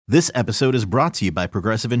This episode is brought to you by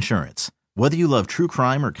Progressive Insurance. Whether you love true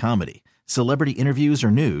crime or comedy, celebrity interviews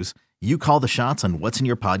or news, you call the shots on what's in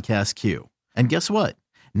your podcast queue. And guess what?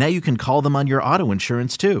 Now you can call them on your auto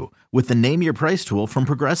insurance too with the Name Your Price tool from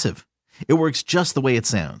Progressive. It works just the way it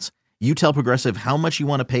sounds. You tell Progressive how much you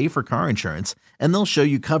want to pay for car insurance, and they'll show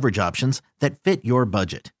you coverage options that fit your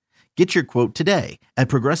budget. Get your quote today at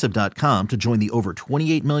Progressive.com to join the over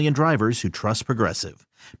 28 million drivers who trust Progressive.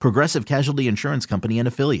 Progressive Casualty Insurance Company and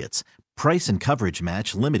Affiliates. Price and coverage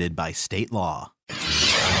match limited by state law.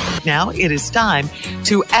 Now it is time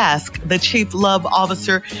to ask the Chief Love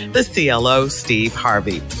Officer, the CLO, Steve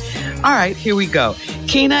Harvey. All right, here we go.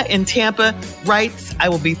 Kina in Tampa writes, I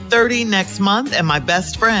will be 30 next month, and my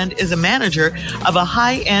best friend is a manager of a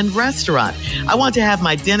high-end restaurant. I want to have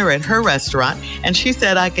my dinner at her restaurant, and she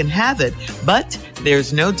said I can have it, but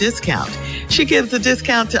there's no discount. She gives a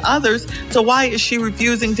discount to others, so why is she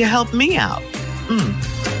refusing to help me out?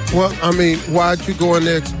 Well, I mean, why'd you go in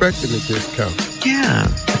there expecting a discount? Yeah.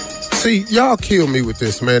 See, y'all kill me with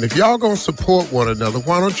this, man. If y'all gonna support one another,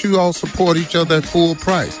 why don't you all support each other at full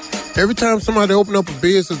price? Every time somebody open up a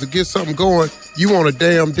business to get something going, you want a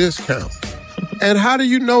damn discount. And how do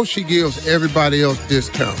you know she gives everybody else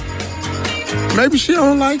discount? Maybe she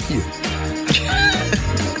don't like you.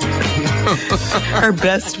 Her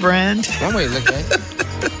best friend. One way to look at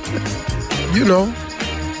it. You know,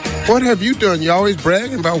 what have you done? You always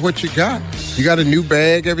bragging about what you got. You got a new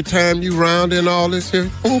bag every time you round in all this here.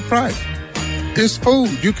 Full price. It's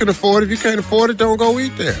food. You can afford it. If you can't afford it, don't go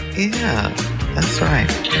eat there. Yeah, that's right.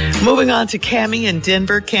 Moving on to Cammie in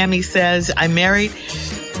Denver. Cammie says, I'm married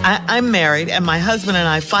and my husband and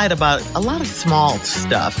I fight about a lot of small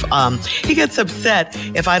stuff. He gets upset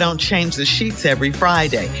if I don't change the sheets every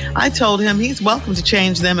Friday. I told him he's welcome to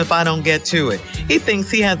change them if I don't get to it. He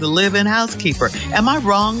thinks he has a live-in housekeeper. Am I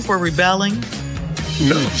wrong for rebelling?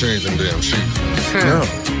 No. Change them damn sheets. No.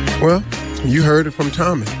 Well, you heard it from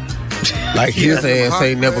Tommy. Like his ass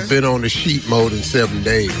ain't never been on the sheet more than 7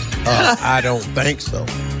 days. I don't think so.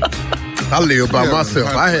 I live by myself.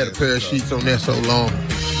 I had a pair of sheets on there so long.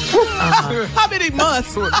 How many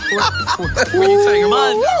months? When you take them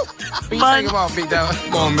off? When you take them off, big dog?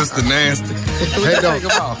 Come on, Mr. Nasty. Hey, Take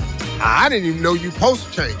them off. I didn't even know you supposed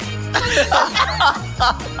to change.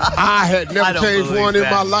 I had never changed one in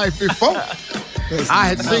my life before. I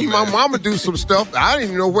had seen my mama do some stuff. I didn't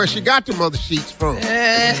even know where she got them other sheets from.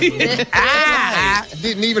 I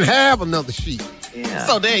didn't even have another sheet. Yeah.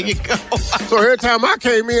 So there you go. So every time I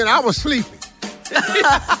came in, I was sleeping.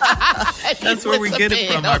 That's where we get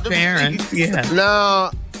it from, our parents. Yeah.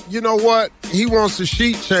 Now, you know what? He wants a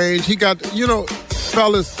sheet change. He got,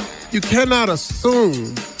 fellas, you cannot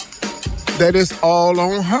assume that it's all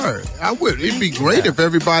on her. It'd be great if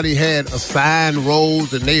everybody had assigned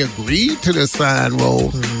roles and they agreed to the assigned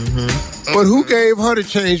roles. Mm-hmm. But who gave her to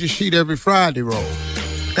change the sheet every Friday roll?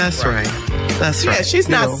 That's right. That's right. Yeah, she's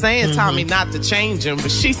not saying, Tommy, not to change them,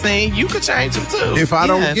 but she's saying you could change them too. If I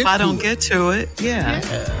don't get to it, yeah.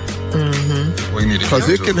 We need to because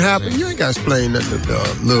it can happen. You ain't got to explain nothing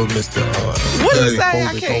to little Mr. What did you say?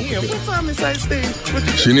 I can't hear. What time is that,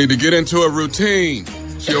 Steve? She need to get into a routine.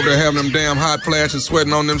 She over there having them damn hot flashes,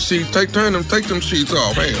 sweating on them sheets. Take them sheets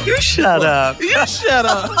off. Hell. You shut up. You shut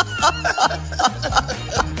up.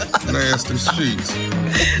 Nasty sheets.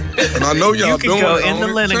 And I know y'all doing it. You can go in the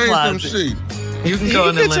linen closet. You can go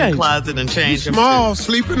in the linen closet and change them. Small,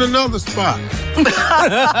 sleep in another spot.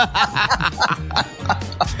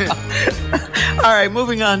 All right,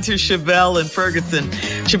 moving on to Chevelle in Ferguson.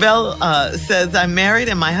 Chevelle says, I'm married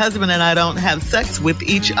and my husband and I don't have sex with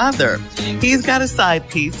each other. He's got a side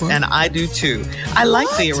piece and I do too. I like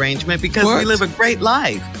the arrangement because we live a great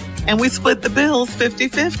life and we split the bills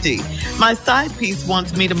 50-50. My side piece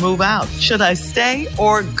wants me to move out. Should I stay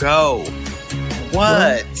or go?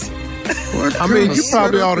 What? I mean, you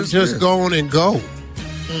probably ought to just go on and go.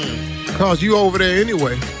 Because you over there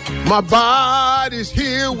anyway. My body's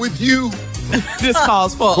here with you. This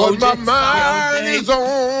calls for but my mind is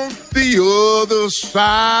on the other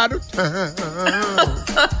side of town.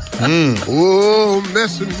 Oh,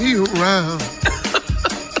 messing me around.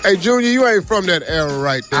 Hey, Junior, you ain't from that era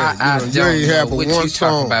right there. You ain't have but one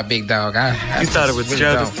song. About Big Dog. You thought it was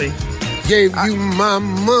Jodeci? Gave you my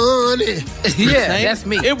money. Yeah, that's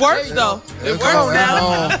me. It works though. It works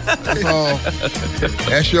now.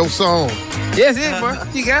 That's your song. Yes, it bro.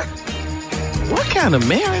 You got. What kind of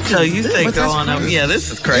marriage? So you say go on up? Yeah, this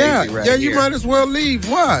is crazy. Yeah, you might as well leave.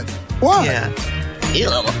 What? Yeah.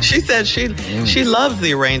 She said she loves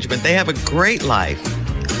the arrangement. They have a great life.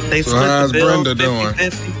 They split how's the bill Brenda doing?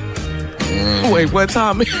 50-50. Wait, what,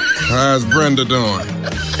 Tommy? How's Brenda doing?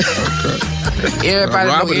 Okay. Everybody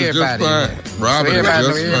know Robert is just everybody. fine. Robert is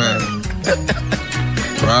just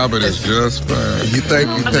fine. Robert is just fine. You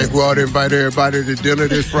think we ought to invite everybody to dinner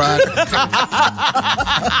this Friday?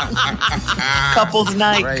 Couples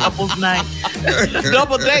night. Right. Couples night.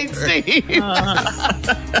 Double date, Steve.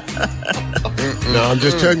 No, I'm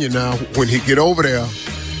just telling you now, when he get over there,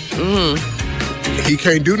 he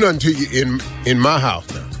can't do nothing to you in my house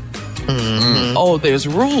now. Oh, there's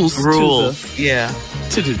rules. Rules. Yeah.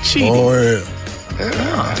 To the cheating. Oh,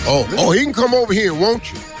 yeah. Oh, he can come over here and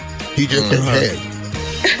want you. He just can't have you.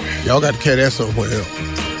 Y'all got to carry that somewhere else.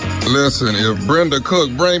 Listen, if Brenda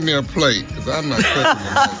cook, bring me a plate, because I'm not cooking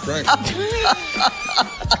it.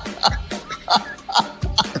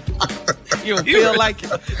 You feel like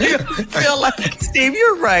Steve,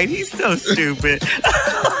 you're right. He's so stupid.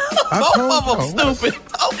 Both of them stupid.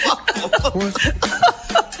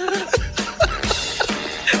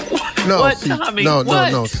 No, What, see, Tommy? no.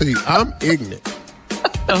 What? See, I'm ignorant.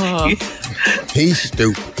 He's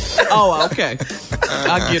stupid. Oh, okay.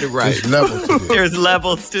 I get it right. There's levels to this. There's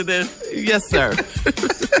levels to this. Yes, sir.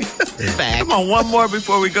 Facts. Come on, one more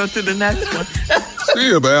before we go to the next one. See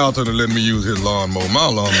if Alton will let me use his lawnmower. My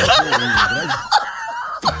lawnmower.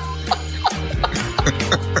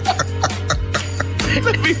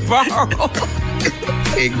 Let me borrow.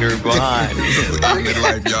 Ignorant behind. Ignorant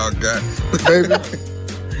life y'all got.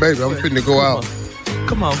 Baby, I'm finna go out.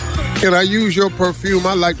 Come on. Can I use your perfume?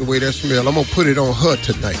 I like the way that smells. I'm gonna put it on her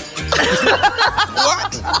tonight.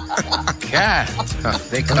 God,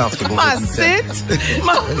 they comfortable My with each scent.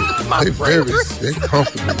 My They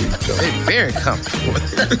comfortable with each other. other. They very comfortable.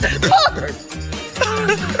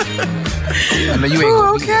 I know you ain't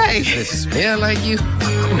gonna be there. Does it smell like you?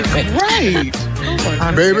 Right.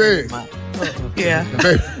 Baby. Yeah.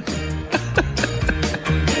 Baby,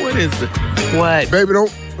 What is it? What? baby,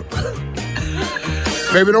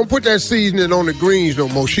 don't put that seasoning on the greens no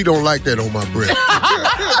more. She don't like that on my bread.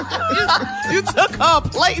 You took her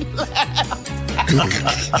plate.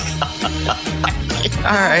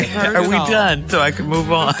 All right. Are we done so I can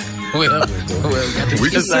move on? Well, We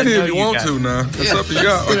can sit here if you want to now. It's up to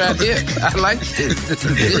y'all. Good idea. I like this. This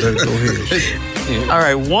is good. Go ahead. All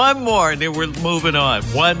right, one more, and then we're moving on.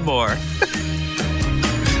 One more.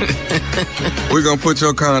 We're gonna put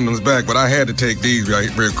your condoms back, but I had to take these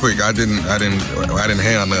real quick. I didn't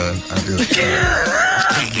have none. I just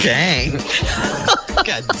Dang.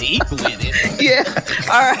 Got deep with it. Yeah.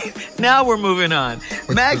 All right. Now we're moving on.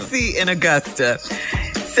 Maxie in Augusta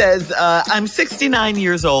says, I'm 69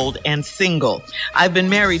 years old and single. I've been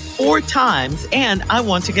married 4 times and I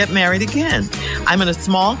want to get married again. I'm in a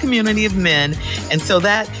small community of men, and so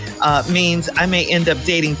that means I may end up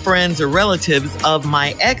dating friends or relatives of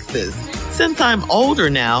my exes. Since I'm older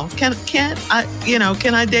now, can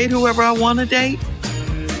I date whoever I want to date?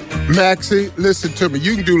 Maxie, listen to me.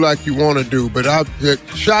 You can do like you want to do, but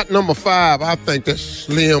shot number 5, I think that's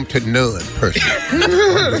slim to none, personally. I'm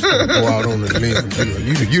just gonna go out on the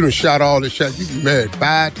limb. You done shot all the shots. You been married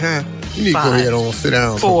 5 times. You need to go ahead and sit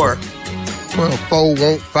down. 4. Well, 4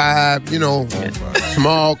 won't 5,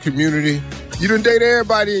 small community. You done date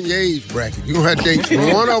everybody in your age bracket. You're going to have to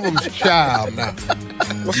date one of them's child now.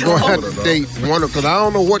 You're going to have to date one of, because I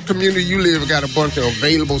don't know what community you live in, got a bunch of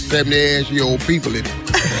available 70-year-old people in it.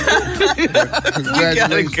 We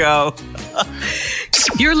gotta go.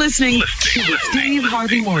 You're listening to the Steve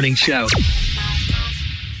Harvey Morning Show.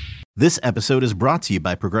 This episode is brought to you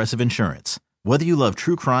by Progressive Insurance. Whether you love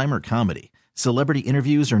true crime or comedy, celebrity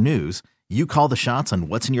interviews or news, you call the shots on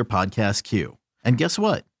what's in your podcast queue. And guess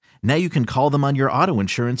what? Now you can call them on your auto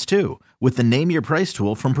insurance too with the Name Your Price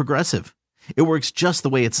tool from Progressive. It works just the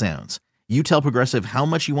way it sounds. You tell Progressive how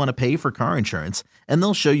much you want to pay for car insurance, and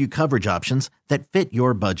they'll show you coverage options that fit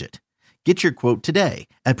your budget. Get your quote today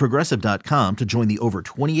at Progressive.com to join the over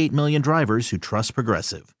 28 million drivers who trust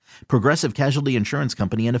Progressive. Progressive Casualty Insurance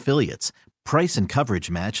Company and Affiliates. Price and coverage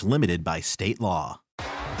match limited by state law.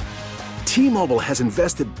 T-Mobile has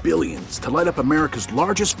invested billions to light up America's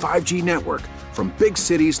largest 5G network, from big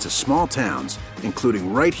cities to small towns,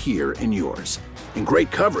 including right here in yours. And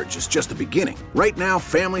great coverage is just the beginning. Right now,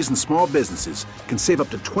 families and small businesses can save up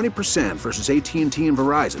to 20% versus AT&T and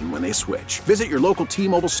Verizon when they switch. Visit your local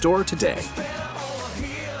T-Mobile store today.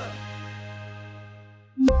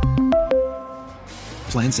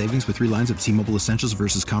 Plan savings with 3 lines of T-Mobile Essentials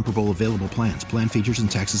versus comparable available plans. Plan features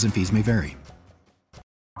and taxes and fees may vary.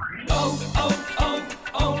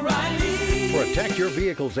 Protect your vehicle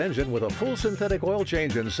vehicle's engine with a full synthetic oil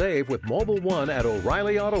change and save with Mobil 1 at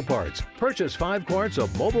O'Reilly Auto Parts. Purchase 5 quarts of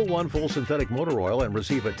Mobil 1 full synthetic motor oil and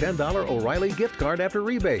receive a $10 O'Reilly gift card after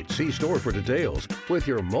rebate. See store for details. With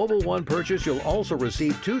your Mobil 1 purchase, you'll also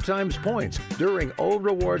receive 2 times points during O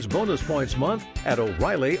Rewards Bonus Points Month at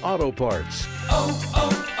O'Reilly Auto Parts.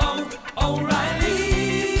 O'Reilly